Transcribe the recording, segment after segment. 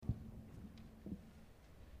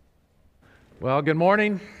Well, good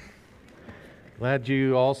morning. Glad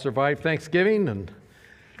you all survived Thanksgiving, and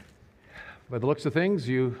by the looks of things,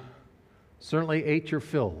 you certainly ate your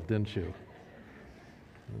fill, didn't you?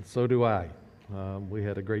 And so do I. We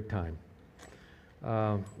had a great time.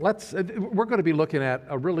 We're going to be looking at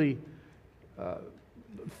a really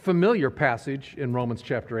familiar passage in Romans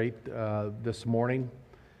chapter 8 this morning,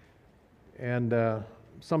 and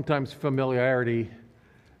sometimes familiarity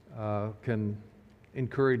can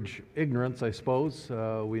encourage ignorance, I suppose.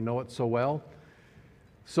 We know it so well.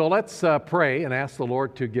 So let's pray and ask the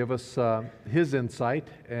Lord to give us His insight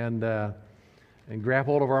and grab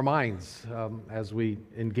hold of our minds as we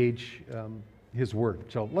engage His Word.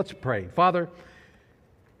 So let's pray. Father,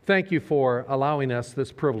 thank you for allowing us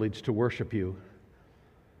this privilege to worship you,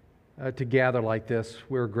 to gather like this.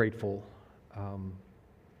 We're grateful.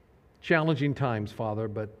 Challenging times, Father,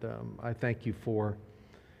 but I thank you for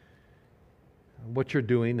what you're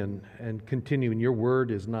doing and continuing. Your word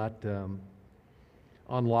is not on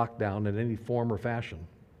lockdown in any form or fashion.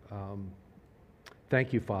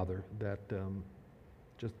 Thank you, Father, that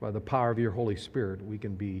just by the power of your Holy Spirit, we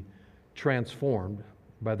can be transformed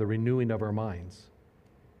by the renewing of our minds.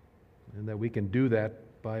 And that we can do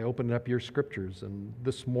that by opening up your scriptures. And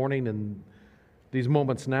this morning and these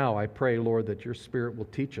moments now, I pray, Lord, that your Spirit will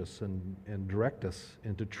teach us and direct us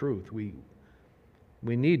into truth. We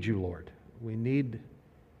need you, Lord. We need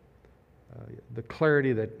the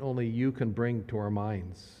clarity that only you can bring to our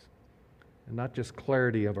minds. And not just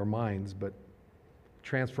clarity of our minds, but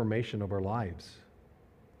transformation of our lives.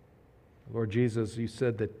 Lord Jesus, you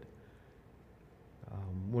said that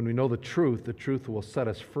when we know the truth will set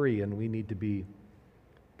us free, and we need to be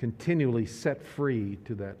continually set free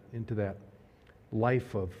into that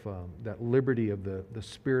life of that liberty of the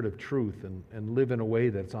Spirit of truth and live in a way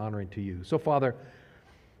that's honoring to you. So, Father,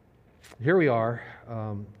 here we are.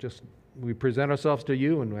 We present ourselves to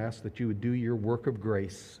you and we ask that you would do your work of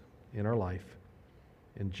grace in our life.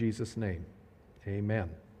 In Jesus' name, amen.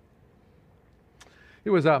 It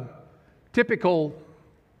was a typical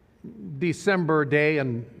December day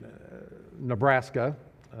in Nebraska,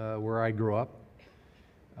 where I grew up.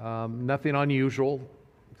 Nothing unusual,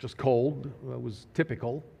 just cold. It was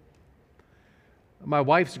typical. My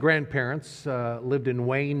wife's grandparents lived in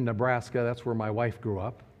Wayne, Nebraska. That's where my wife grew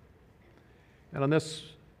up. And on this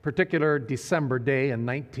particular December day in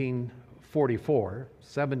 1944,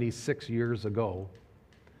 76 years ago,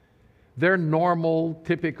 their normal,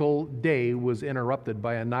 typical day was interrupted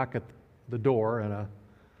by a knock at the door and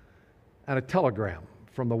a telegram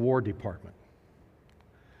from the War Department.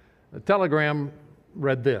 The telegram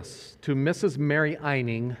read this: to Mrs. Mary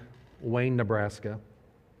Eining, Wayne, Nebraska.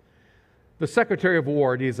 The Secretary of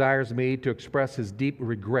War desires me to express his deep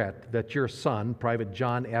regret that your son, Private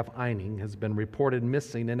John F. Eining, has been reported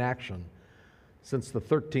missing in action since the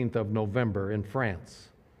 13th of November in France.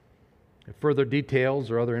 If further details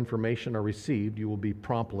or other information are received, you will be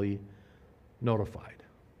promptly notified.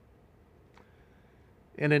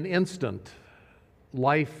 In an instant,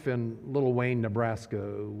 life in Little Wayne, Nebraska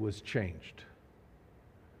was changed.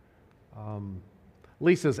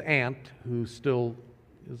 Lisa's aunt, who still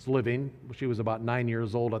is living, she was about 9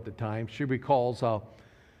 years old at the time, she recalls how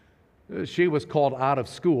she was called out of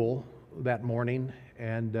school that morning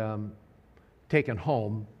and taken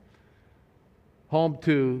home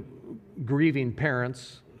to grieving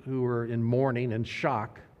parents who were in mourning and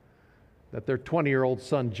shock that their 20-year-old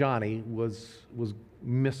son Johnny was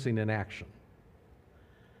missing in action.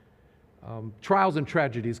 Trials and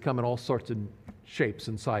tragedies come in all sorts of shapes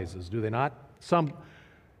and sizes, do they not? Some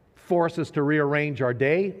force us to rearrange our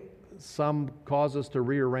day. Some cause us to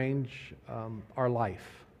rearrange our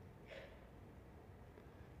life.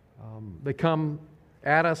 They come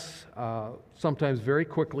at us sometimes very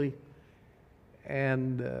quickly,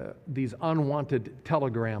 and these unwanted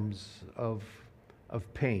telegrams of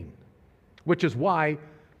pain, which is why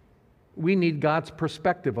we need God's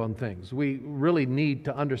perspective on things. We really need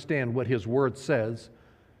to understand what His Word says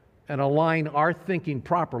and align our thinking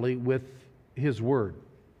properly with His Word.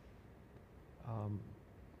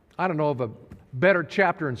 I don't know of a better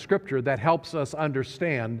chapter in Scripture that helps us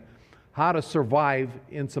understand how to survive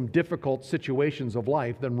in some difficult situations of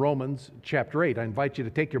life than Romans chapter 8. I invite you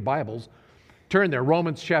to take your Bibles, turn there,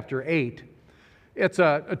 Romans chapter 8. It's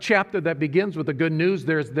a chapter that begins with the good news: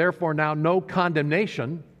 there is therefore now no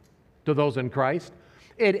condemnation to those in Christ.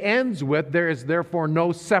 It ends with there is therefore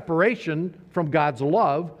no separation from God's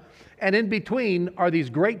love. And in between are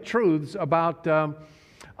these great truths about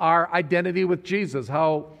our identity with Jesus,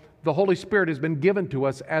 how the Holy Spirit has been given to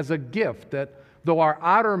us as a gift, that Though our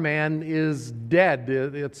outer man is dead,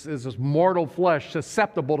 it's this mortal flesh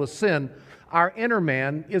susceptible to sin, our inner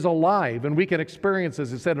man is alive, and we can experience,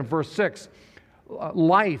 as it said in verse 6,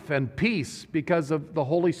 life and peace because of the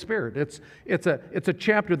Holy Spirit. It's a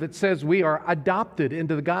chapter that says we are adopted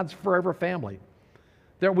into God's forever family,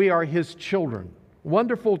 that we are His children.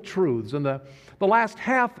 Wonderful truths. And the last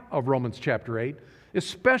half of Romans chapter 8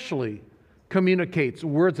 especially communicates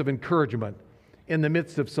words of encouragement in the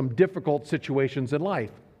midst of some difficult situations in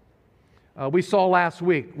life. We saw last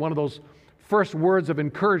week one of those first words of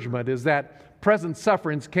encouragement is that present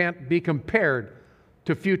sufferings can't be compared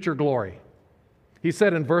to future glory. He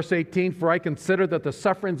said in verse 18, "For I consider that the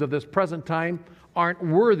sufferings of this present time aren't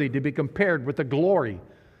worthy to be compared with the glory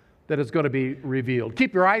that is going to be revealed."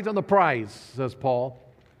 Keep your eyes on the prize, says Paul.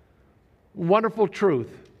 Wonderful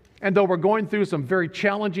truth. And though we're going through some very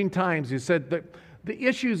challenging times, he said that the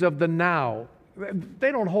issues of the now,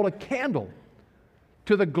 they don't hold a candle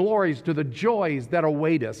to the glories, to the joys that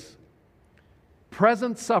await us.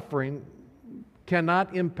 Present suffering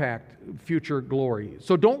cannot impact future glory.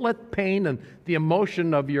 So don't let pain and the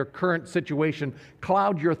emotion of your current situation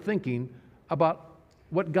cloud your thinking about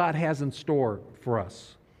what God has in store for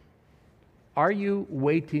us. Are you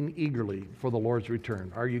waiting eagerly for the Lord's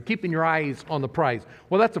return? Are you keeping your eyes on the prize?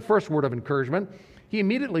 Well, that's the first word of encouragement. He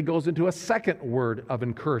immediately goes into a second word of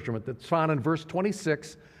encouragement that's found in verse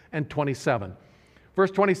 26 and 27.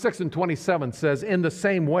 Verse 26 and 27 says, "In the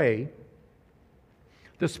same way,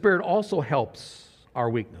 the Spirit also helps our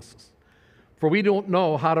weaknesses. For we don't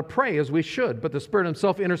know how to pray as we should, but the Spirit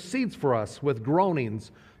Himself intercedes for us with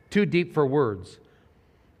groanings too deep for words.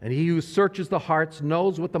 And He who searches the hearts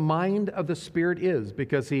knows what the mind of the Spirit is,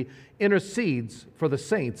 because He intercedes for the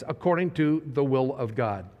saints according to the will of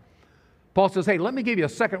God." Paul says, hey, let me give you a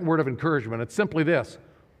second word of encouragement. It's simply this.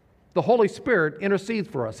 The Holy Spirit intercedes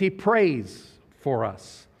for us. He prays for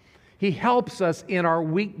us. He helps us in our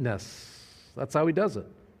weakness. That's how He does it.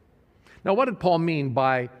 Now, what did Paul mean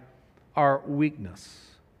by our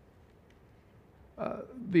weakness?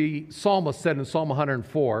 The psalmist said in Psalm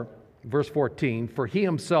 104, verse 14, "For He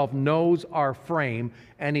Himself knows our frame,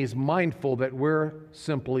 and He's mindful that we're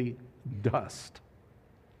simply dust."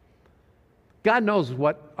 God knows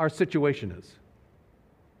what our situation is.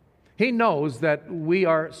 He knows that we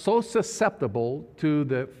are so susceptible to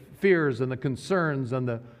the fears and the concerns and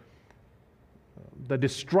the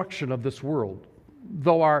destruction of this world.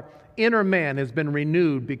 Though our inner man has been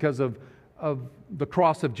renewed because of the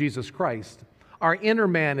cross of Jesus Christ, our inner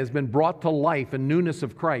man has been brought to life in newness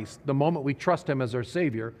of Christ the moment we trust Him as our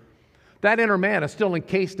Savior. That inner man is still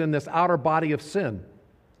encased in this outer body of sin.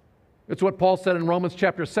 It's what Paul said in Romans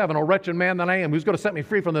chapter 7, "O wretched man that I am, who's going to set me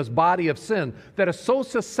free from this body of sin that is so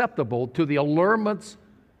susceptible to the allurements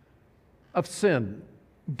of sin?"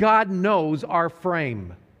 God knows our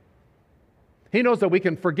frame. He knows that we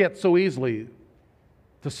can forget so easily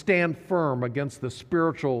to stand firm against the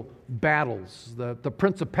spiritual battles, the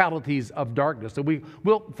principalities of darkness, that we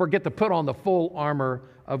will forget to put on the full armor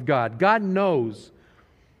of God. God knows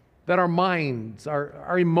that our minds,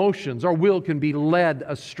 our emotions, our will can be led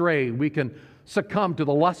astray. We can succumb to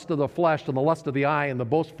the lust of the flesh and the lust of the eye and the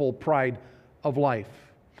boastful pride of life.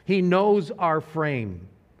 He knows our frame.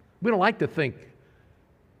 We don't like to think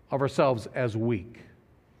of ourselves as weak.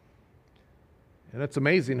 And it's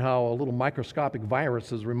amazing how a little microscopic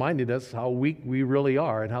virus has reminded us how weak we really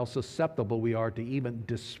are and how susceptible we are to even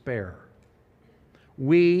despair.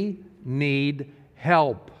 We need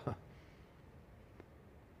help.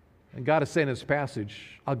 And God is saying in this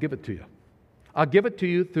passage, I'll give it to you. I'll give it to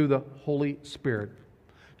you through the Holy Spirit.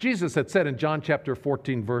 Jesus had said in John chapter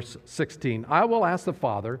 14, verse 16, "I will ask the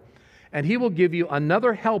Father, and He will give you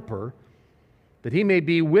another helper, that He may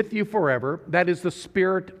be with you forever. That is the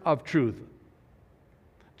Spirit of truth."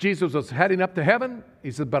 Jesus was heading up to heaven. He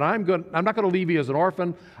said, but I'm not going to leave you as an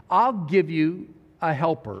orphan. I'll give you a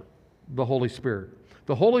helper, the Holy Spirit.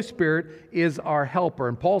 The Holy Spirit is our helper.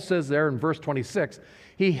 And Paul says there in verse 26,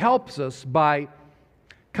 He helps us by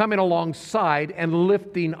coming alongside and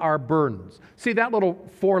lifting our burdens. See, that little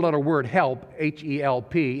four-letter word, help,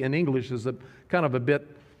 H-E-L-P, in English is kind of a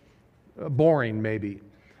bit boring maybe.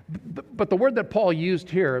 But the word that Paul used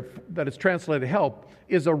here, that is translated help,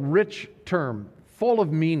 is a rich term, full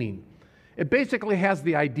of meaning. It basically has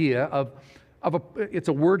the idea it's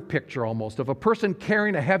a word picture almost, of a person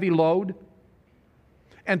carrying a heavy load,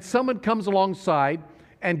 and someone comes alongside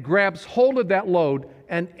and grabs hold of that load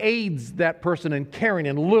and aids that person in carrying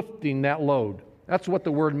and lifting that load. That's what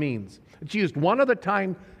the word means. It's used one other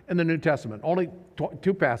time in the New Testament, only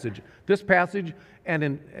two passages. This passage and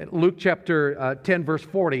in Luke chapter 10, verse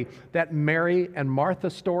 40, that Mary and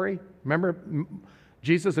Martha story. Remember,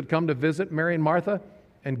 Jesus had come to visit Mary and Martha,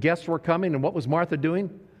 and guests were coming, and what was Martha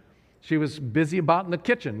doing? She was busy about in the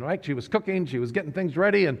kitchen, right? She was cooking, she was getting things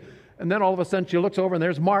ready, and then all of a sudden she looks over and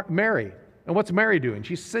there's Mary. And what's Mary doing?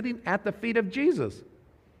 She's sitting at the feet of Jesus.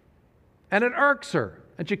 And it irks her.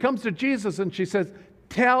 And she comes to Jesus and she says,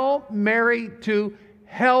 "Tell Mary to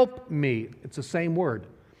help me." It's the same word.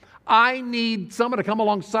 I need someone to come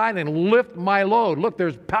alongside and lift my load. Look,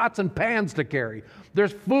 there's pots and pans to carry.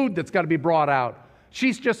 There's food that's got to be brought out.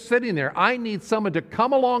 She's just sitting there. I need someone to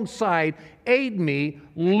come alongside, aid me,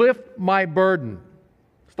 lift my burden.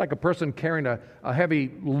 It's like a person carrying a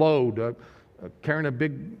heavy load, carrying a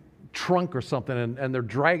big trunk or something, and they're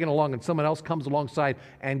dragging along, and someone else comes alongside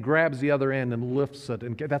and grabs the other end and lifts it.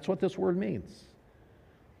 And that's what this word means.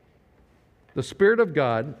 The Spirit of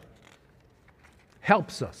God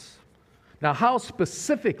helps us. Now, how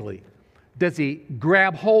specifically does He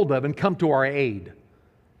grab hold of and come to our aid?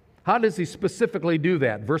 How does He specifically do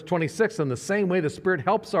that? Verse 26, in the same way the Spirit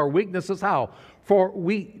helps our weaknesses. How? For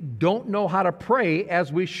we don't know how to pray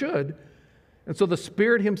as we should, and so the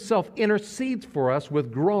Spirit Himself intercedes for us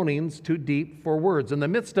with groanings too deep for words. In the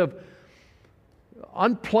midst of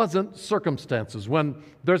unpleasant circumstances, when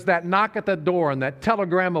there's that knock at the door and that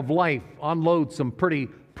telegram of life unloads some pretty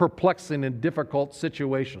perplexing and difficult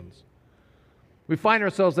situations, we find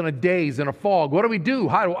ourselves in a daze, in a fog. What do we do?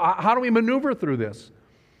 How do we maneuver through this?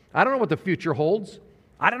 I don't know what the future holds.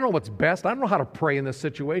 I don't know what's best. I don't know how to pray in this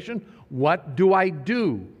situation. What do I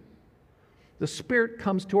do? The Spirit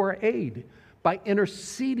comes to our aid by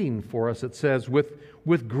interceding for us, it says,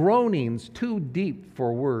 with groanings too deep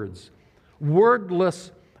for words,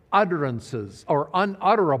 wordless utterances or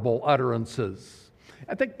unutterable utterances.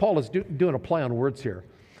 I think Paul is doing a play on words here,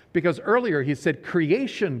 because earlier he said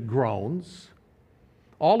creation groans.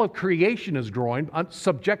 All of creation is groaning,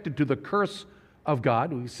 subjected to the curse of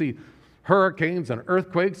God. We see hurricanes and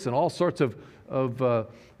earthquakes and all sorts of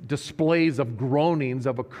displays of groanings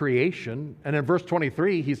of a creation. And in verse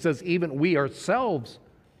 23, he says, even we ourselves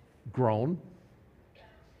groan.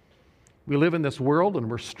 We live in this world and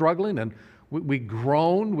we're struggling and we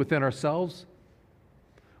groan within ourselves.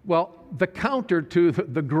 Well, the counter to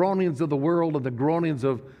the groanings of the world and the groanings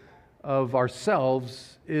of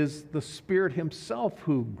ourselves is the Spirit Himself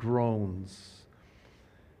who groans.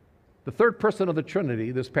 The third person of the Trinity,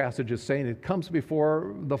 this passage is saying, it comes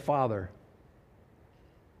before the Father.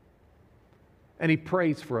 And He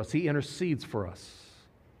prays for us. He intercedes for us.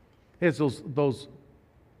 He has those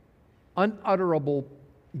unutterable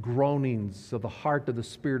groanings of the heart of the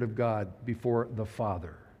Spirit of God before the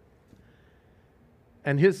Father.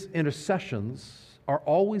 And His intercessions are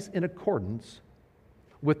always in accordance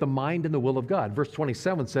with the mind and the will of God. Verse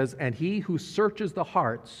 27 says, and He who searches the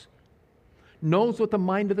hearts knows what the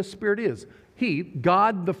mind of the Spirit is. He,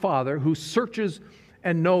 God the Father, who searches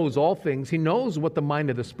and knows all things, He knows what the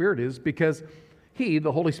mind of the Spirit is because He,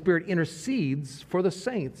 the Holy Spirit, intercedes for the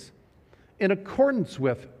saints in accordance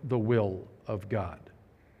with the will of God.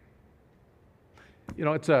 You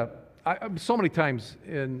know, so many times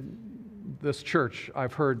in this church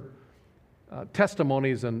I've heard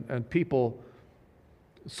testimonies and people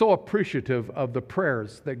so appreciative of the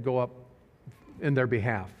prayers that go up in their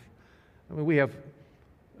behalf. I mean, we have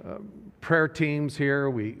prayer teams here,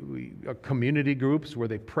 we community groups where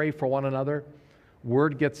they pray for one another.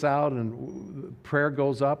 Word gets out and prayer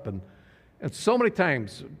goes up. And so many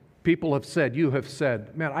times people have said, you have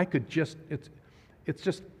said, man, it's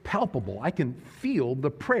just palpable. I can feel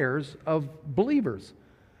the prayers of believers.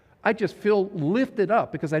 I just feel lifted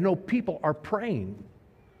up because I know people are praying.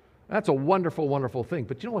 That's a wonderful, wonderful thing.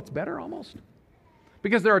 But you know what's better almost?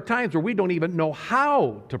 Because there are times where we don't even know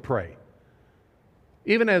how to pray.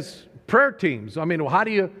 Even as prayer teams, I mean, how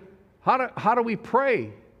do we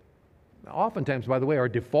pray? Oftentimes, by the way, our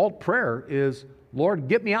default prayer is, Lord,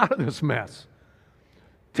 get me out of this mess.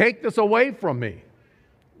 Take this away from me.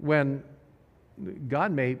 When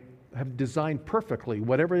God may have designed perfectly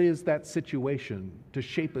whatever is that situation to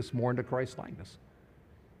shape us more into Christ's likeness.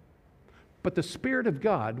 But the Spirit of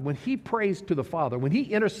God, when He prays to the Father, when He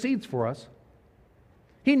intercedes for us,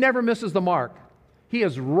 He never misses the mark. He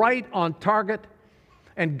is right on target.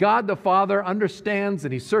 And God the Father understands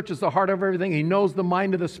and He searches the heart of everything. He knows the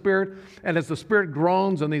mind of the Spirit. And as the Spirit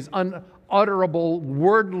groans and these unutterable,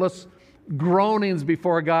 wordless groanings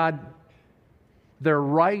before God, they're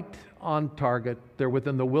right on target. They're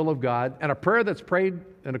within the will of God. And a prayer that's prayed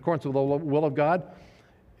in accordance with the will of God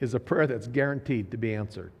is a prayer that's guaranteed to be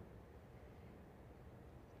answered.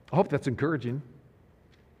 I hope that's encouraging.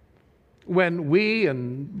 When we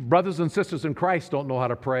and brothers and sisters in Christ don't know how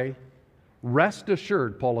to pray, rest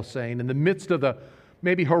assured, Paul is saying, in the midst of the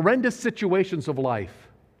maybe horrendous situations of life,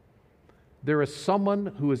 there is someone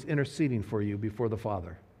who is interceding for you before the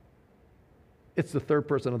Father. It's the third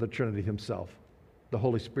person of the Trinity himself. The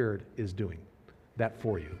Holy Spirit is doing that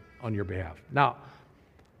for you on your behalf. Now,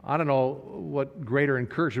 I don't know what greater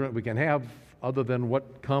encouragement we can have other than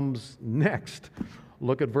what comes next.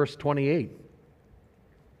 Look at verse 28.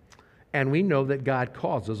 And we know that God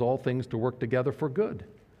causes all things to work together for good,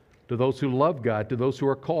 to those who love God, to those who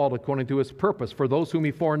are called according to his purpose. For those whom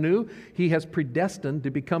he foreknew, he has predestined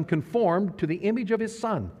to become conformed to the image of his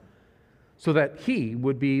Son, so that he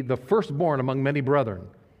would be the firstborn among many brethren.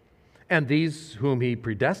 And these whom he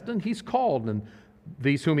predestined, he's called, and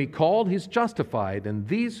these whom he called, he's justified, and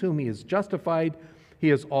these whom he has justified, he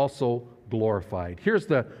has also glorified. Here's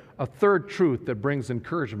a third truth that brings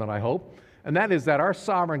encouragement, I hope, and that is that our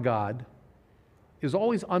sovereign God is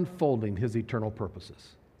always unfolding his eternal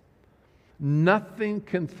purposes. Nothing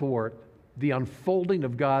can thwart the unfolding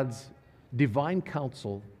of God's divine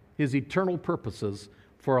counsel, his eternal purposes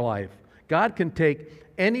for our life. God can take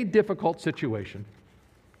any difficult situation,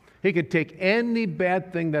 he can take any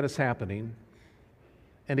bad thing that is happening,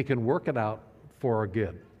 and he can work it out for our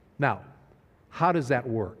good. Now, how does that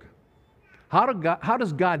work? How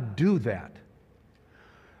does God do that?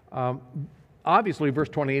 Obviously, verse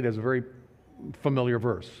 28 is a very familiar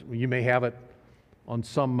verse. You may have it on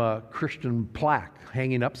some Christian plaque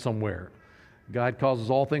hanging up somewhere. God causes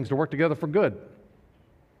all things to work together for good.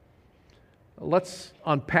 Let's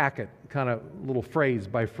unpack it kind of little phrase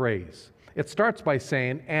by phrase. It starts by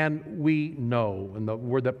saying, and we know, and the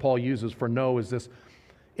word that Paul uses for know is this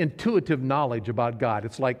intuitive knowledge about God.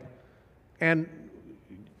 It's like, and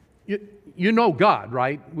you know God,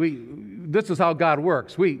 right? This is how God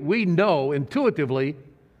works. We know intuitively,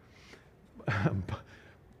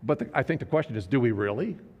 but I think the question is, do we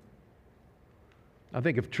really? I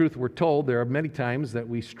think if truth were told, there are many times that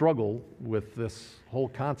we struggle with this whole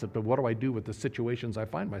concept of what do I do with the situations I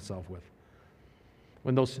find myself with.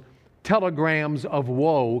 When those telegrams of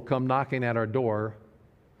woe come knocking at our door,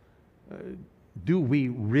 do we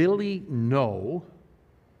really know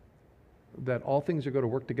that all things are going to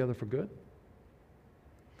work together for good?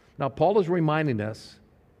 Now, Paul is reminding us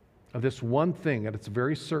of this one thing, and it's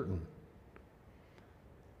very certain.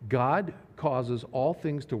 God causes all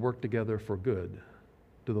things to work together for good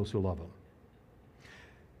to those who love him.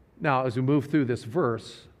 Now, as we move through this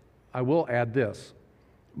verse, I will add this.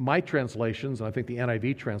 My translations, and I think the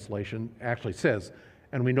NIV translation actually says,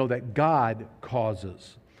 and we know that God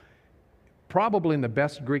causes. Probably in the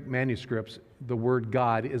best Greek manuscripts, the word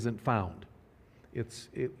God isn't found.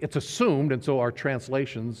 It's assumed, and so our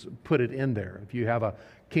translations put it in there. If you have a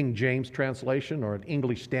King James translation or an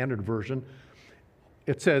English Standard Version,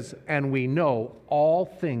 it says, and we know all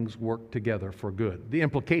things work together for good. The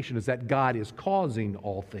implication is that God is causing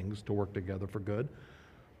all things to work together for good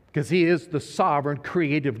because he is the sovereign,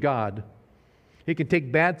 creative God. He can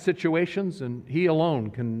take bad situations and he alone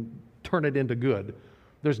can turn it into good.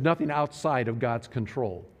 There's nothing outside of God's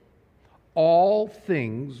control. All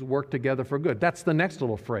things work together for good. That's the next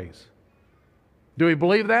little phrase. Do we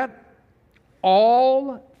believe that?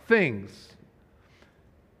 All things.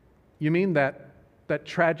 You mean that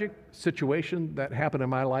tragic situation that happened in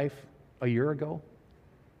my life a year ago?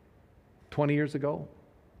 20 years ago?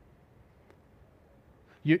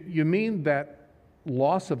 You mean that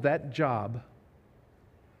loss of that job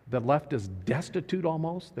that left us destitute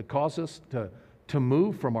almost, that caused us to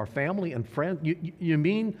move from our family and friends? You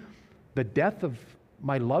mean the death of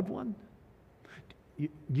my loved one?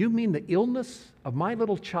 You mean the illness of my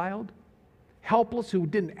little child, helpless, who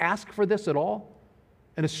didn't ask for this at all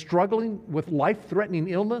and is struggling with life-threatening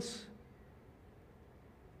illness?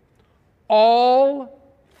 All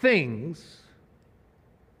things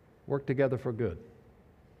work together for good.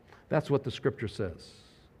 That's what the Scripture says.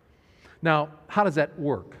 Now, how does that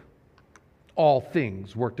work? All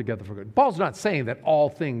things work together for good. Paul's not saying that all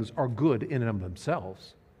things are good in and of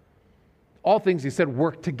themselves. All things, he said,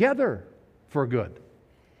 work together for good.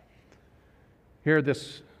 Here, a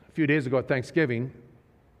few days ago at Thanksgiving,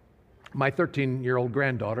 my 13-year-old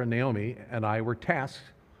granddaughter, Naomi, and I were tasked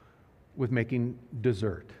with making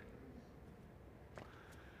dessert.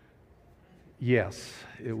 Yes,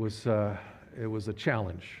 it was a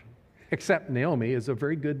challenge. Except Naomi is a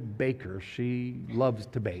very good baker. She loves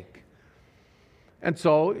to bake. And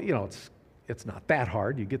so, it's not that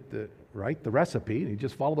hard. You get the recipe, and you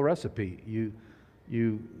just follow the recipe. You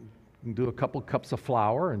do a couple cups of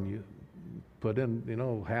flour, and you put in,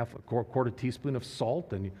 half a quarter teaspoon of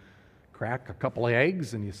salt, and you crack a couple of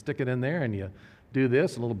eggs, and you stick it in there, and you do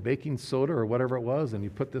this, a little baking soda or whatever it was, and you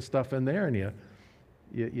put this stuff in there, and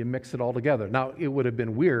You mix it all together. Now, it would have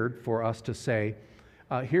been weird for us to say,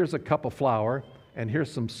 here's a cup of flour, and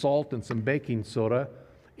here's some salt and some baking soda.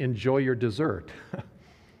 Enjoy your dessert.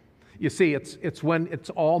 You see, it's when it's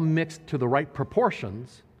all mixed to the right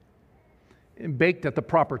proportions and baked at the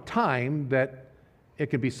proper time that it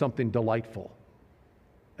can be something delightful.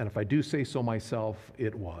 And if I do say so myself,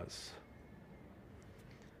 it was.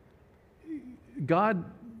 God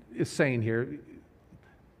is saying here,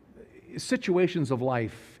 situations of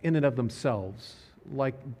life in and of themselves,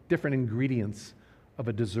 like different ingredients of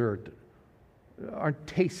a dessert, aren't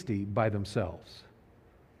tasty by themselves.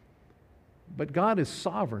 But God is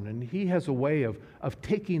sovereign, and He has a way of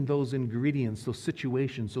taking those ingredients, those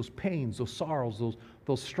situations, those pains, those sorrows,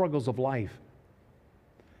 those struggles of life,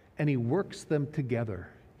 and He works them together.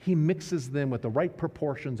 He mixes them with the right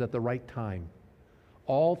proportions at the right time.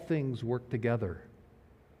 All things work together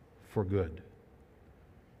for good.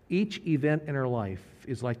 Each event in our life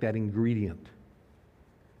is like that ingredient.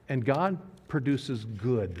 And God produces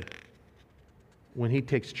good when He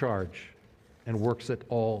takes charge and works it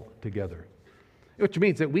all together. Which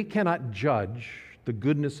means that we cannot judge the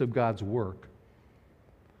goodness of God's work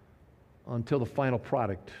until the final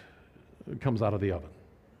product comes out of the oven.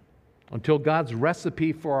 Until God's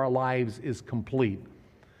recipe for our lives is complete,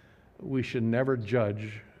 we should never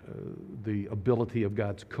judge the ability of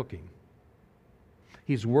God's cooking.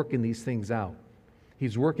 He's working these things out.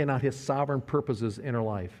 He's working out His sovereign purposes in our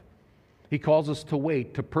life. He calls us to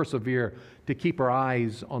wait, to persevere, to keep our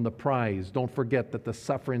eyes on the prize. Don't forget that the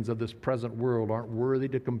sufferings of this present world aren't worthy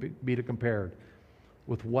to be compared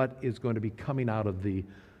with what is going to be coming out of the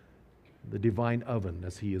divine oven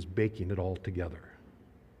as He is baking it all together.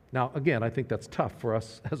 Now, again, I think that's tough for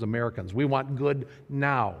us as Americans. We want good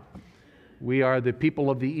now. We are the people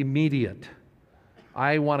of the immediate.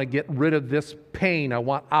 I want to get rid of this pain. I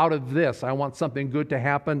want out of this. I want something good to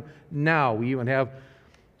happen now. We even have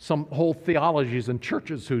some whole theologies and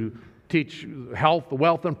churches who teach health,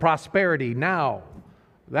 wealth, and prosperity now.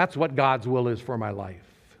 That's what God's will is for my life.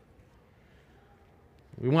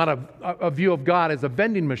 We want a view of God as a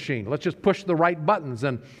vending machine. Let's just push the right buttons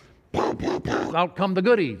and out come the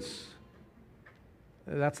goodies.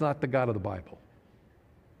 That's not the God of the Bible.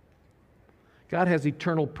 God has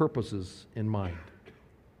eternal purposes in mind.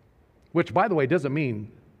 Which, by the way, doesn't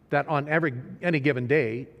mean that on any given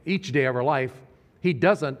day, each day of our life, He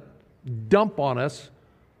doesn't dump on us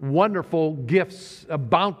wonderful gifts, a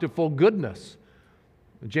bountiful goodness.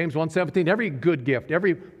 James 1:17, every good gift,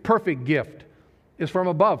 every perfect gift is from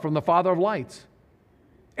above, from the Father of lights.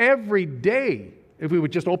 Every day, if we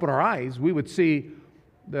would just open our eyes, we would see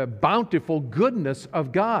the bountiful goodness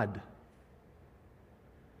of God.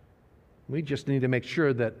 We just need to make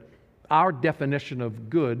sure that our definition of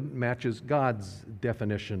good matches God's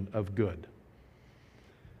definition of good.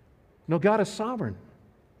 No, God is sovereign.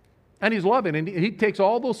 And He's loving. And He takes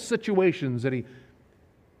all those situations and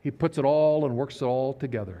He puts it all and works it all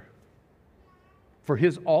together for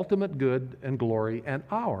His ultimate good and glory and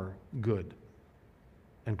our good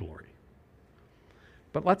and glory.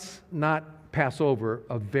 But let's not pass over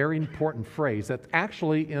a very important phrase that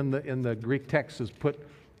actually in the Greek text is put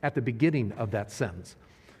at the beginning of that sentence.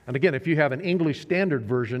 And again, if you have an English Standard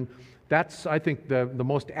Version, that's, I think, the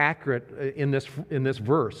most accurate in this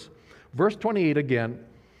verse. Verse 28 again,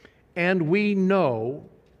 and we know,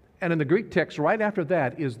 and in the Greek text right after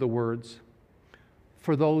that is the words,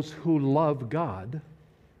 for those who love God.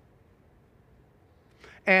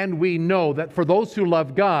 And we know that for those who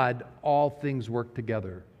love God, all things work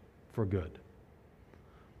together for good.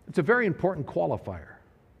 It's a very important qualifier.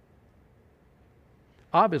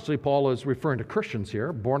 Obviously, Paul is referring to Christians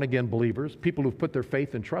here, born-again believers, people who've put their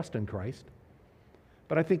faith and trust in Christ.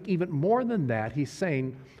 But I think even more than that, he's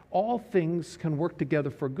saying all things can work together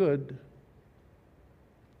for good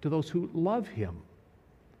to those who love Him.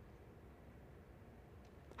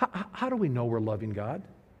 How do we know we're loving God?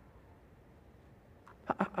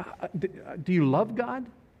 Do you love God?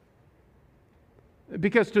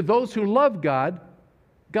 Because to those who love God,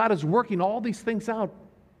 God is working all these things out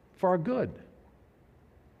for our good.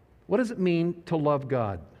 What does it mean to love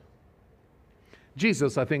God?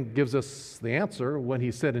 Jesus, I think, gives us the answer when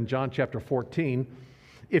He said in John chapter 14,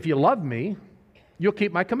 if you love me, you'll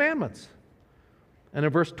keep my commandments. And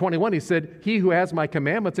in verse 21, He said, he who has my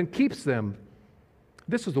commandments and keeps them,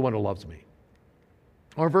 this is the one who loves me.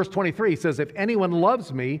 Or in verse 23, He says, if anyone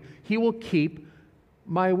loves me, he will keep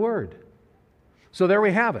my word. So there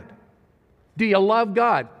we have it. Do you love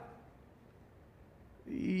God?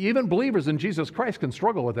 Even believers in Jesus Christ can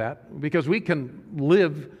struggle with that because we can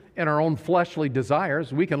live in our own fleshly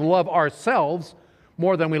desires. We can love ourselves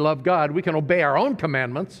more than we love God. We can obey our own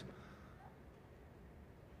commandments.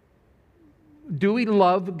 Do we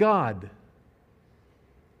love God?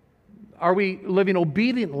 Are we living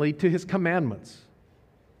obediently to His commandments?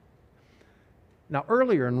 Now,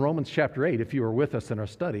 earlier in Romans chapter 8, if you were with us in our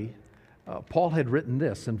study, Paul had written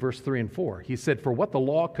this in verse 3 and 4. He said, "For what the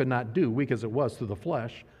law could not do, weak as it was through the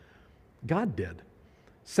flesh, God did.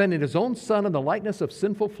 Sending His own Son in the likeness of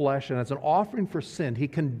sinful flesh, and as an offering for sin, He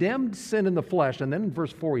condemned sin in the flesh." And then in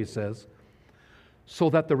verse 4 he says, "So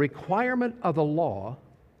that the requirement of the law,"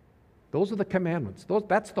 those are the commandments,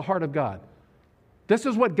 that's the heart of God. This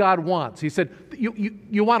is what God wants. He said,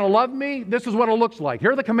 you want to love me? This is what it looks like.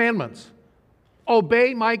 Here are the commandments.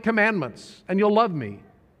 Obey my commandments, and you'll love me.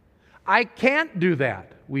 I can't do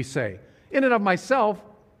that, we say. In and of myself,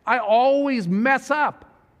 I always mess up.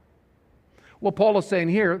 Well, Paul is saying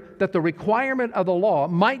here that the requirement of the law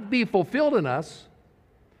might be fulfilled in us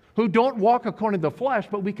who don't walk according to the flesh,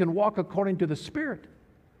 but we can walk according to the Spirit.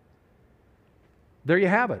 There you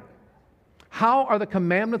have it. How are the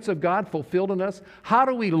commandments of God fulfilled in us? How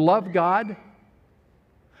do we love God?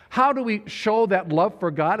 How do we show that love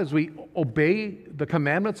for God as we obey the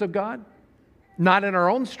commandments of God? Not in our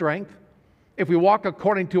own strength. If we walk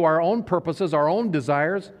according to our own purposes, our own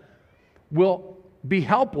desires, we'll be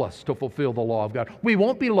helpless to fulfill the law of God. We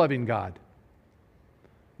won't be loving God.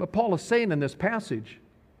 But Paul is saying in this passage,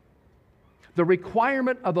 the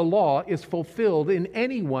requirement of the law is fulfilled in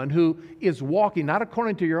anyone who is walking, not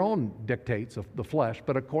according to your own dictates of the flesh,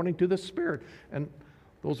 but according to the Spirit. And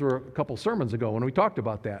those were a couple sermons ago when we talked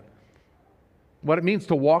about that. What it means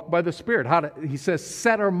to walk by the Spirit. He says,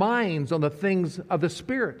 set our minds on the things of the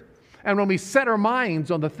Spirit. And when we set our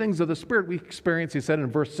minds on the things of the Spirit, we experience, he said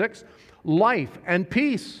in verse 6, life and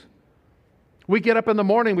peace. We get up in the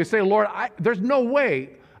morning, we say, Lord, there's no way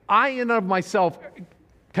I in and of myself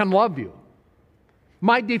can love you.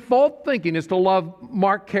 My default thinking is to love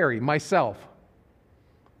Mark Carey, myself.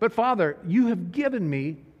 But Father, you have given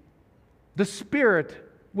me the Spirit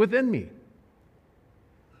within me.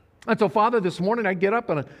 And so, Father, this morning I get up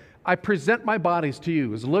and I present my bodies to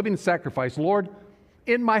you as a living sacrifice. Lord,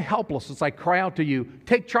 in my helplessness, I cry out to you,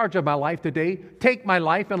 take charge of my life today. Take my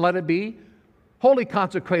life and let it be wholly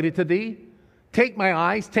consecrated to thee. Take my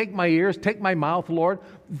eyes, take my ears, take my mouth, Lord.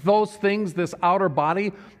 Those things, this outer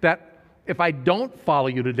body, that if I don't follow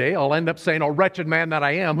you today, I'll end up saying, oh, wretched man that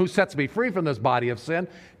I am, who sets me free from this body of sin.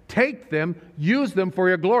 Take them, use them for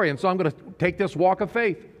your glory. And so I'm going to take this walk of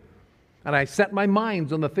faith. And I set my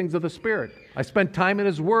minds on the things of the Spirit. I spend time in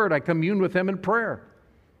His Word. I commune with Him in prayer.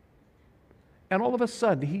 And all of a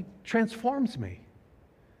sudden, He transforms me.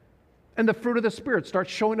 And the fruit of the Spirit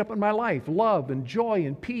starts showing up in my life. Love and joy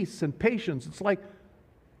and peace and patience. It's like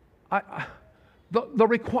the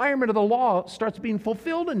requirement of the law starts being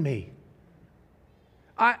fulfilled in me.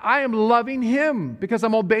 I am loving Him because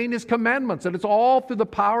I'm obeying His commandments. And it's all through the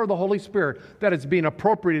power of the Holy Spirit that it's being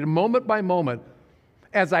appropriated moment by moment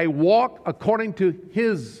as I walk according to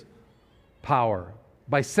His power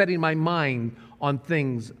by setting my mind on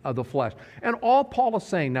things of the flesh. And all Paul is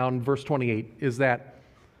saying now in verse 28 is that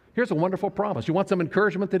here's a wonderful promise. You want some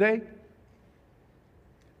encouragement today?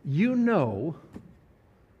 You know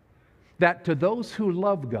that to those who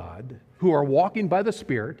love God, who are walking by the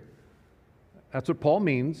Spirit, that's what Paul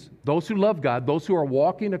means, those who love God, those who are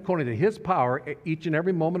walking according to His power each and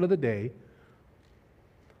every moment of the day,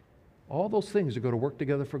 all those things are going to work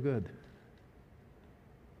together for good.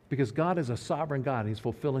 Because God is a sovereign God and He's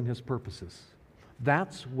fulfilling His purposes.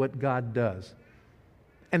 That's what God does.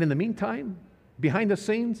 And in the meantime, behind the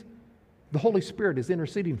scenes, the Holy Spirit is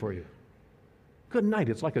interceding for you. Good night.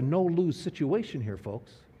 It's like a no-lose situation here,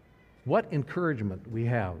 folks. What encouragement we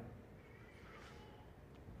have.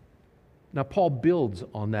 Now, Paul builds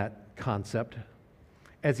on that concept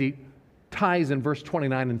as he ties in verse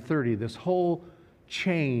 29 and 30 this whole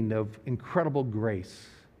chain of incredible grace,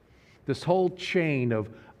 this whole chain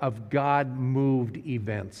of God-moved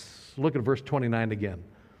events. Look at verse 29 again.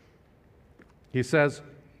 He says,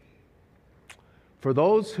 for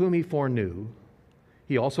those whom He foreknew,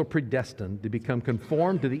 He also predestined to become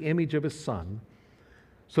conformed to the image of His Son,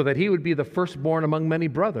 so that He would be the firstborn among many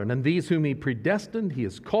brethren. And these whom He predestined, He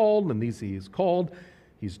has called, and these He has called,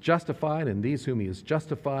 He's justified, and these whom He has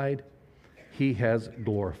justified, He has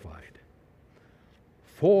glorified.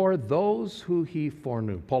 For those who He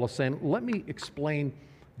foreknew. Paul is saying, let me explain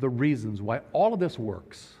the reasons why all of this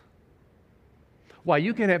works. Why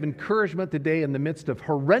you can have encouragement today in the midst of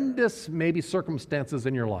horrendous, maybe, circumstances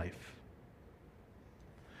in your life.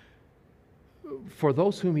 For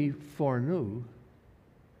those whom He foreknew,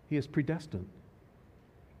 He is predestined.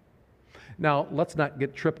 Now, let's not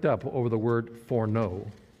get tripped up over the word foreknow.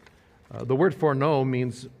 The word foreknow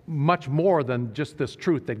means much more than just this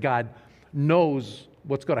truth that God knows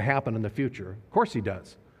what's going to happen in the future. Of course He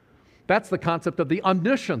does. That's the concept of the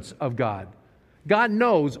omniscience of God. God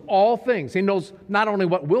knows all things. He knows not only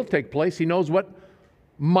what will take place, He knows what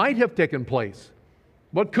might have taken place,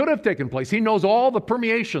 what could have taken place. He knows all the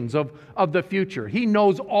permeations of the future. He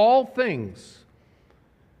knows all things.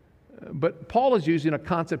 But Paul is using a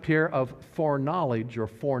concept here of foreknowledge or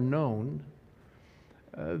foreknown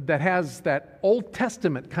that has that Old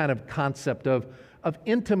Testament kind of concept of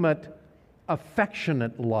intimate,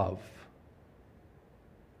 affectionate love.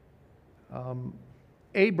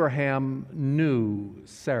 Abraham knew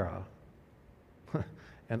Sarah,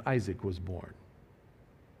 and Isaac was born.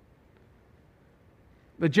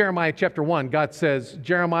 In Jeremiah chapter 1, God says,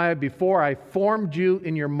 Jeremiah, before I formed you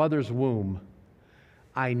in your mother's womb,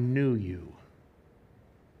 I knew you.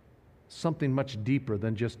 Something much deeper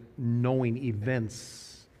than just knowing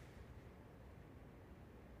events.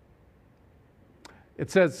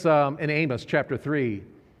 It says in Amos chapter 3,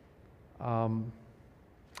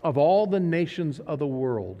 of all the nations of the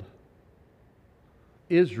world,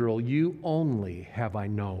 Israel, you only have I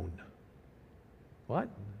known. What?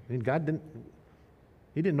 I mean,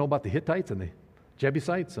 He didn't know about the Hittites and the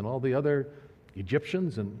Jebusites and all the other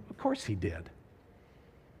Egyptians, and of course He did.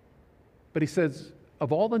 But He says,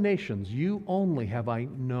 of all the nations, you only have I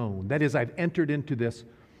known. That is, I've entered into this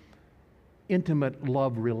intimate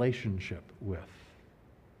love relationship with.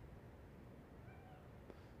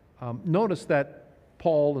 Notice that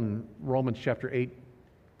Paul in Romans chapter 8,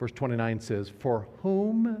 verse 29 says, for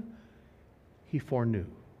whom He foreknew.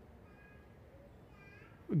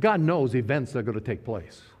 God knows events that are going to take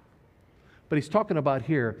place. But He's talking about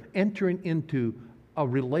here entering into a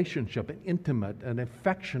relationship, an intimate, an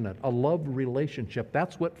affectionate, a love relationship.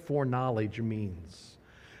 That's what foreknowledge means.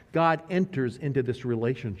 God enters into this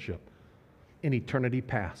relationship in eternity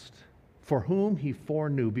past. For whom He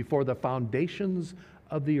foreknew before the foundations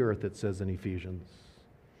of the earth, it says in Ephesians.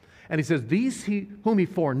 And He says, whom He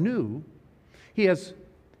foreknew, He has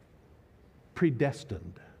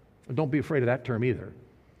predestined. And don't be afraid of that term either.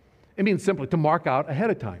 It means simply to mark out ahead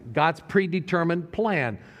of time. God's predetermined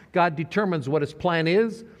plan. God determines what His plan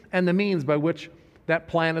is and the means by which that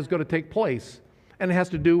plan is going to take place. And it has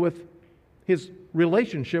to do with His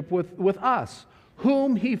relationship with us.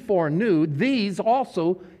 Whom He foreknew, these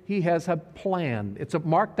also He has a plan. It's a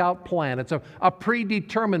marked out plan. It's a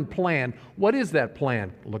predetermined plan. What is that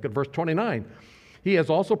plan? Look at verse 29. He has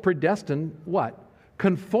also predestined what?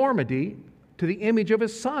 Conformity to the image of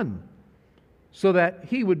His Son, so that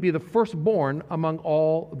He would be the firstborn among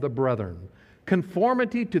all the brethren.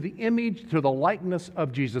 Conformity to the image, to the likeness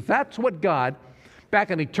of Jesus. That's what God,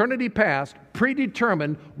 back in eternity past,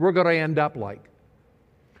 predetermined we're going to end up like.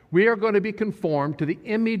 We are going to be conformed to the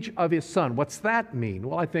image of His Son. What's that mean?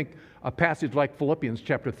 Well, I think a passage like Philippians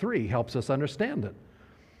chapter 3 helps us understand it.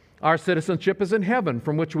 Our citizenship is in heaven,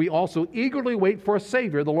 from which we also eagerly wait for a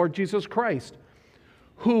Savior, the Lord Jesus Christ,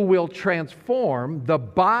 who will transform the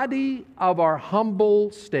body of our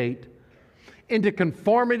humble state into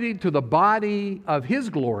conformity to the body of His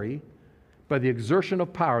glory by the exertion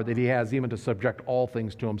of power that He has even to subject all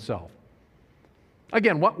things to Himself.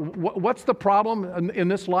 Again, what's the problem in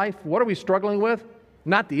this life? What are we struggling with?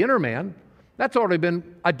 Not the inner man. That's already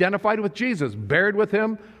been identified with Jesus, buried with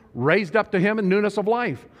Him, raised up to Him in newness of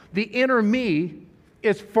life. The inner me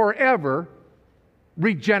is forever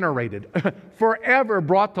regenerated, forever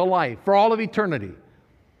brought to life, for all of eternity.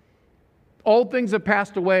 Old things have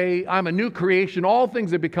passed away. I'm a new creation. All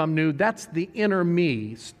things have become new. That's the inner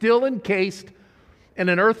me, still encased in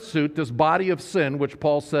an earth suit, this body of sin, which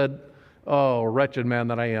Paul said, oh, wretched man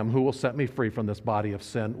that I am, who will set me free from this body of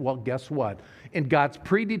sin? Well, guess what? In God's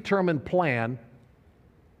predetermined plan,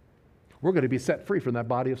 we're going to be set free from that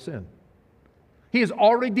body of sin. He has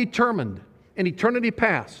already determined in eternity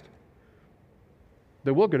past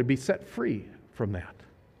that we're going to be set free from that.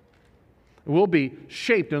 We'll be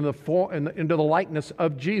shaped into the likeness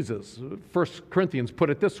of Jesus. 1 Corinthians put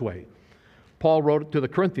it this way. Paul wrote it to the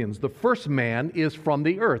Corinthians, the first man is from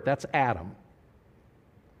the earth. That's Adam.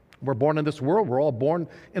 We're born in this world. We're all born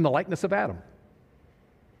in the likeness of Adam.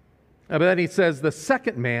 But then he says the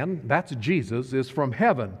second man, that's Jesus, is from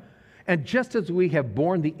heaven. And just as we have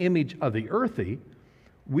borne the image of the earthy,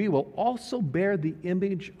 we will also bear the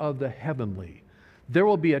image of the heavenly. There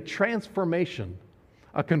will be a transformation,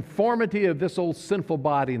 a conformity of this old sinful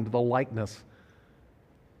body into the likeness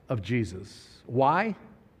of Jesus. Why?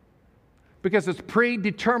 Because it's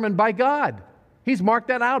predetermined by God. He's marked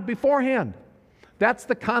that out beforehand. That's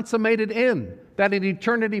the consummated end, that in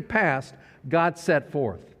eternity past, God set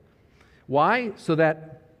forth. Why? So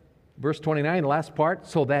that, verse 29, the last part,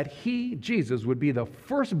 so that He, Jesus, would be the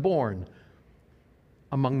firstborn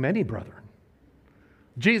among many brethren.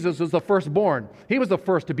 Jesus is the firstborn. He was the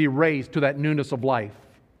first to be raised to that newness of life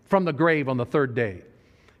from the grave on the third day.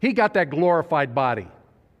 He got that glorified body.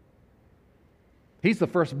 He's the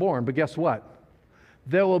firstborn, but guess what?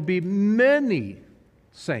 There will be many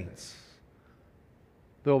saints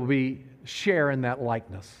that will be share in that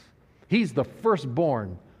likeness. He's the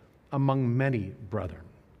firstborn among many brethren.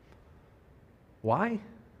 Why?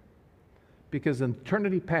 Because in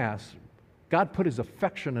eternity past, God put His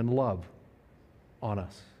affection and love on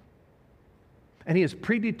us. And He has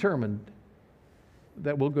predetermined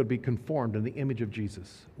that we're going to be conformed in the image of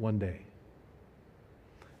Jesus one day.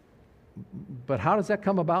 But how does that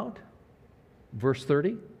come about? Verse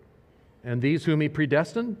 30, and these whom He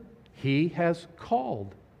predestined, He has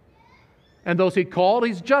called. And those He called,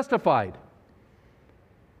 He's justified.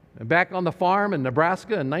 And back on the farm in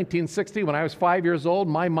Nebraska in 1960, when I was 5 years old,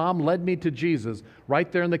 my mom led me to Jesus right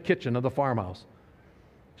there in the kitchen of the farmhouse.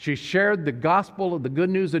 She shared the gospel of the good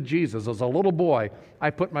news of Jesus. As a little boy, I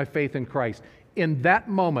put my faith in Christ. In that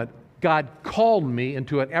moment, God called me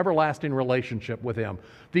into an everlasting relationship with Him.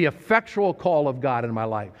 The effectual call of God in my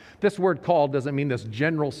life. This word call doesn't mean this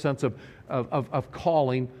general sense of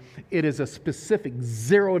calling. It is a specific,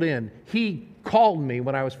 zeroed in. He called me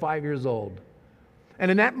when I was 5 years old. And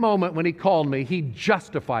in that moment when He called me, He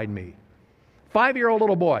justified me. 5-year-old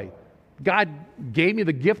little boy, God gave me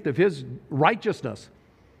the gift of His righteousness.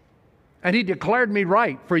 And He declared me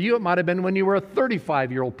right. For you, it might have been when you were a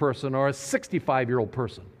 35-year-old person or a 65-year-old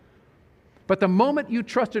person. But the moment you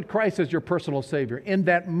trusted Christ as your personal Savior, in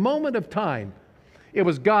that moment of time, it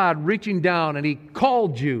was God reaching down and He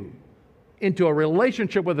called you into a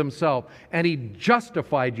relationship with Himself, and He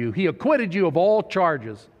justified you. He acquitted you of all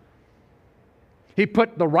charges. He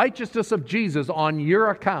put the righteousness of Jesus on your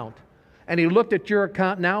account, and He looked at your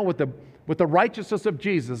account now with the righteousness of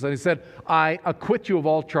Jesus, and He said, I acquit you of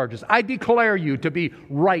all charges. I declare you to be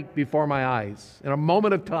right before my eyes in a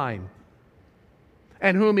moment of time.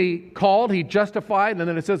 And whom He called, He justified. And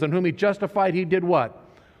then it says, and whom He justified, He did what?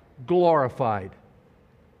 Glorified.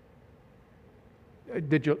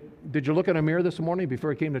 Did you look in a mirror this morning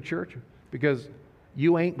before you came to church? Because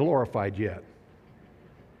you ain't glorified yet.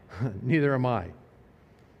 Neither am I.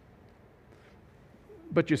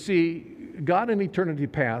 But you see, God in eternity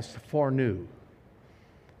past foreknew.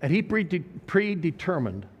 And He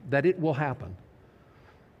predetermined that it will happen.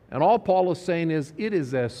 And all Paul is saying is, it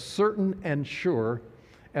is as certain and sure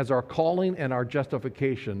as our calling and our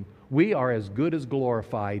justification. We are as good as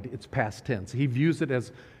glorified. It's past tense. He views it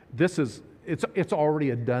as, it's already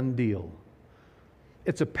a done deal.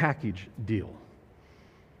 It's a package deal.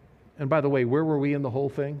 And by the way, where were we in the whole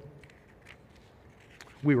thing?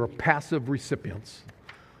 We were passive recipients.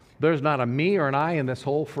 There's not a me or an I in this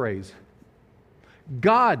whole phrase.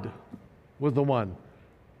 God was the one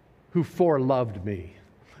who foreloved me.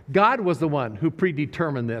 God was the one who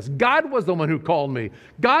predetermined this. God was the one who called me.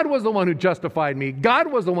 God was the one who justified me.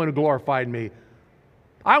 God was the one who glorified me.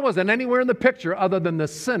 I wasn't anywhere in the picture other than the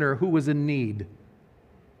sinner who was in need.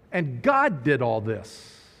 And God did all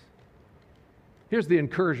this. Here's the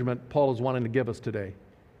encouragement Paul is wanting to give us today.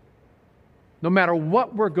 No matter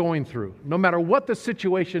what we're going through, no matter what the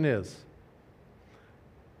situation is,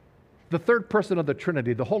 the third person of the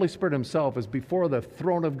Trinity, the Holy Spirit Himself, is before the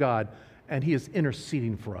throne of God, and He is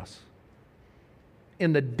interceding for us.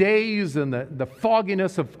 In the days and the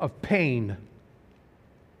fogginess of pain,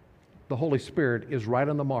 the Holy Spirit is right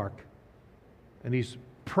on the mark, and He's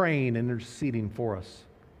praying and interceding for us.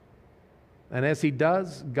 And as He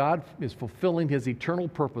does, God is fulfilling His eternal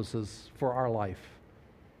purposes for our life.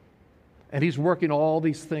 And He's working all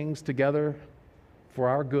these things together for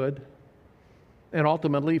our good, and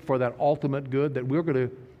ultimately for that ultimate good that we're going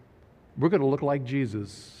to look like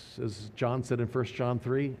Jesus. As John said in 1 John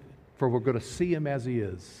 3, for we're going to see Him as He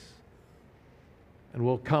is. And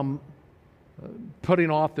we'll come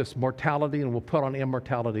putting off this mortality, and we'll put on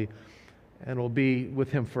immortality, and we'll be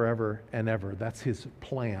with Him forever and ever. That's His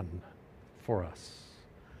plan for us.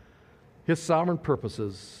 His sovereign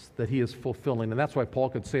purposes that He is fulfilling. And that's why Paul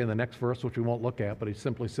could say in the next verse, which we won't look at, but he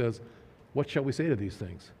simply says, what shall we say to these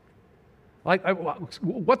things?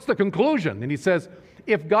 What's the conclusion? And he says,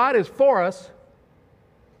 if God is for us,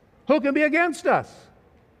 who can be against us?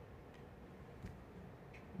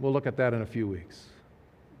 We'll look at that in a few weeks.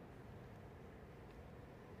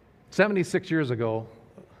 76 years ago,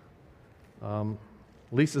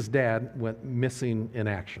 Lisa's dad went missing in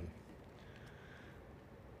action.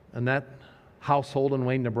 And that household in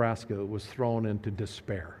Wayne, Nebraska was thrown into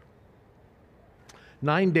despair.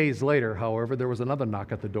 9 days later, however, there was another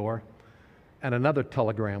knock at the door, and another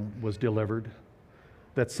telegram was delivered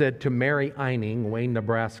that said, to Mary Eining, Wayne,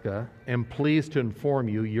 Nebraska, am pleased to inform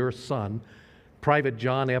you your son, Private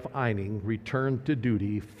John F. Eining, returned to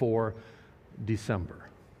duty for December.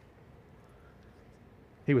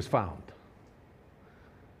 He was found.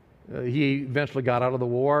 He eventually got out of the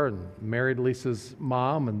war and married Lisa's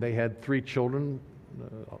mom, and they had 3 children.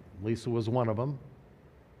 Lisa was one of them.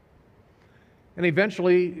 And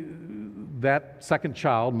eventually, that second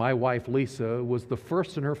child, my wife Lisa, was the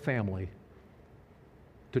first in her family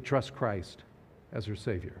to trust Christ as her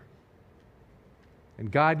Savior. And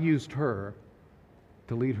God used her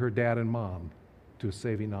to lead her dad and mom to a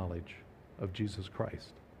saving knowledge of Jesus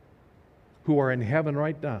Christ, who are in heaven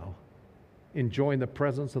right now, enjoying the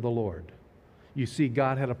presence of the Lord. You see,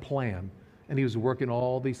 God had a plan, and He was working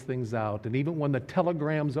all these things out. And even when the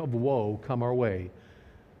telegrams of woe come our way,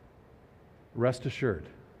 rest assured,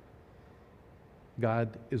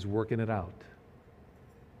 God is working it out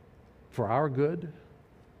for our good,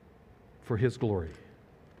 for His glory.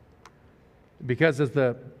 Because as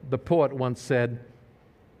the poet once said,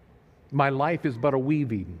 my life is but a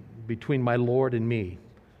weaving between my Lord and me,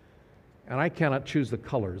 and I cannot choose the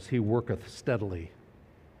colors, He worketh steadily.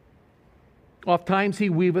 Oft times He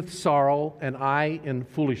weaveth sorrow, and I in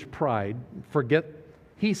foolish pride forget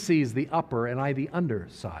He sees the upper and I the under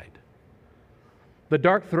side. The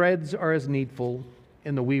dark threads are as needful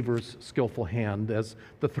in the weaver's skillful hand as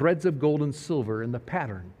the threads of gold and silver in the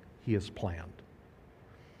pattern He has planned.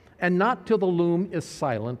 And not till the loom is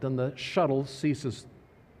silent and the shuttle ceases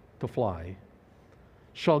to fly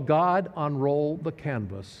shall God unroll the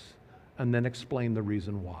canvas and then explain the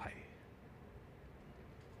reason why.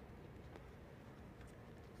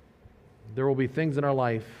 There will be things in our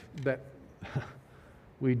life that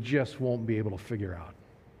we just won't be able to figure out.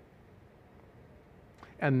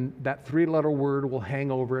 And that 3-letter word will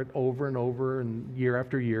hang over it over and over and year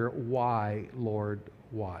after year. Why, Lord,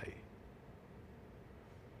 why?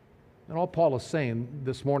 And all Paul is saying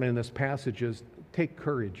this morning in this passage is take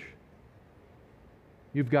courage.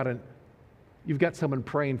 You've got someone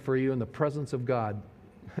praying for you in the presence of God,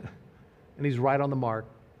 and He's right on the mark.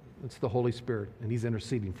 It's the Holy Spirit, and He's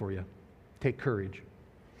interceding for you. Take courage.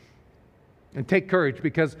 And take courage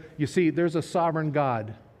because, you see, there's a sovereign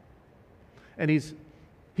God, and He's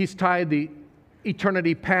tied the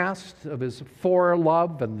eternity past of His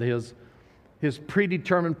forelove and His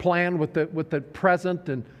predetermined plan with the present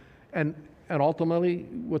and ultimately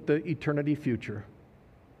with the eternity future.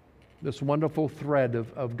 This wonderful thread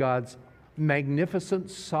of God's magnificent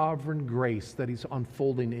sovereign grace that He's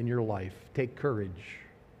unfolding in your life. Take courage.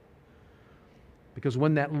 Because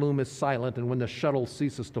when that loom is silent and when the shuttle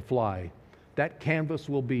ceases to fly, that canvas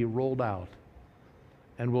will be rolled out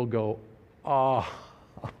and we'll go, oh,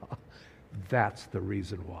 that's the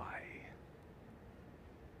reason why.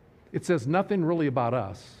 It says nothing really about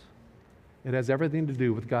us. It has everything to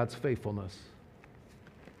do with God's faithfulness.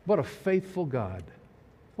 What a faithful God.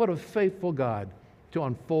 What a faithful God to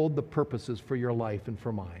unfold the purposes for your life and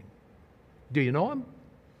for mine. Do you know Him?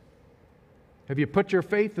 Have you put your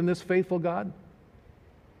faith in this faithful God?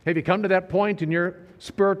 Have you come to that point in your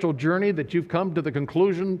spiritual journey that you've come to the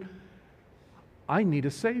conclusion, I need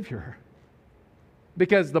a Savior?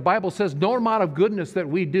 Because the Bible says no amount of goodness that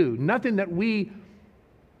we do, nothing that we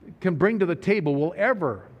can bring to the table will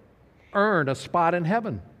ever earn a spot in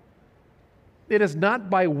heaven. It is not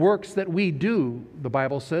by works that we do, the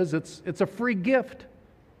Bible says. It's a free gift.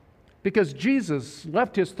 Because Jesus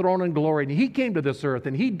left His throne in glory and He came to this earth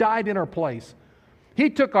and He died in our place. He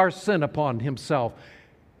took our sin upon Himself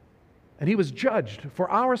and He was judged for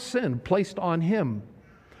our sin placed on Him.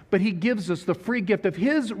 But He gives us the free gift of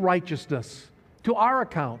His righteousness to our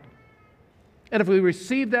account. And if we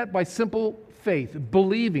receive that by simple faith,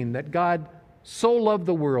 believing that God so loved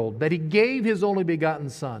the world that He gave His only begotten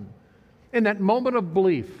Son, in that moment of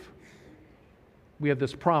belief, we have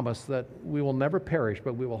this promise that we will never perish,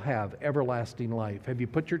 but we will have everlasting life. Have you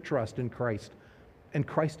put your trust in Christ and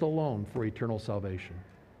Christ alone for eternal salvation?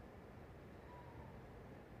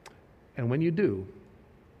 And when you do,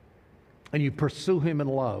 and you pursue Him in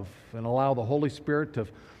love and allow the Holy Spirit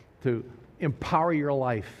to empower your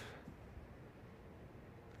life,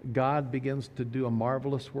 God begins to do a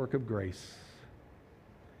marvelous work of grace.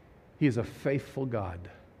 He is a faithful God,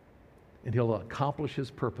 and He'll accomplish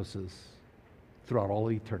His purposes throughout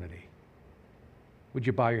all eternity. Would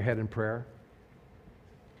you bow your head in prayer?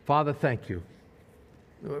 Father, thank You.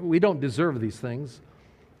 We don't deserve these things.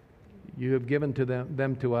 You have given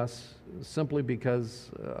them to us simply because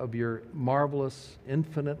of Your marvelous,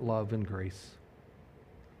 infinite love and grace.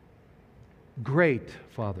 Great,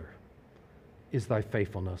 Father, is thy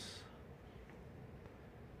faithfulness.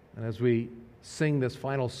 And as we sing this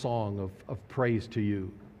final song of praise to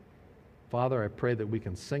you, Father, I pray that we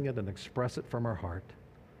can sing it and express it from our heart.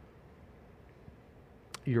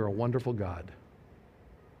 You're a wonderful God,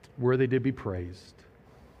 worthy to be praised.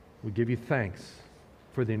 We give you thanks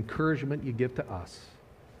for the encouragement you give to us.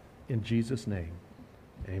 In Jesus' name,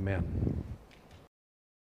 amen.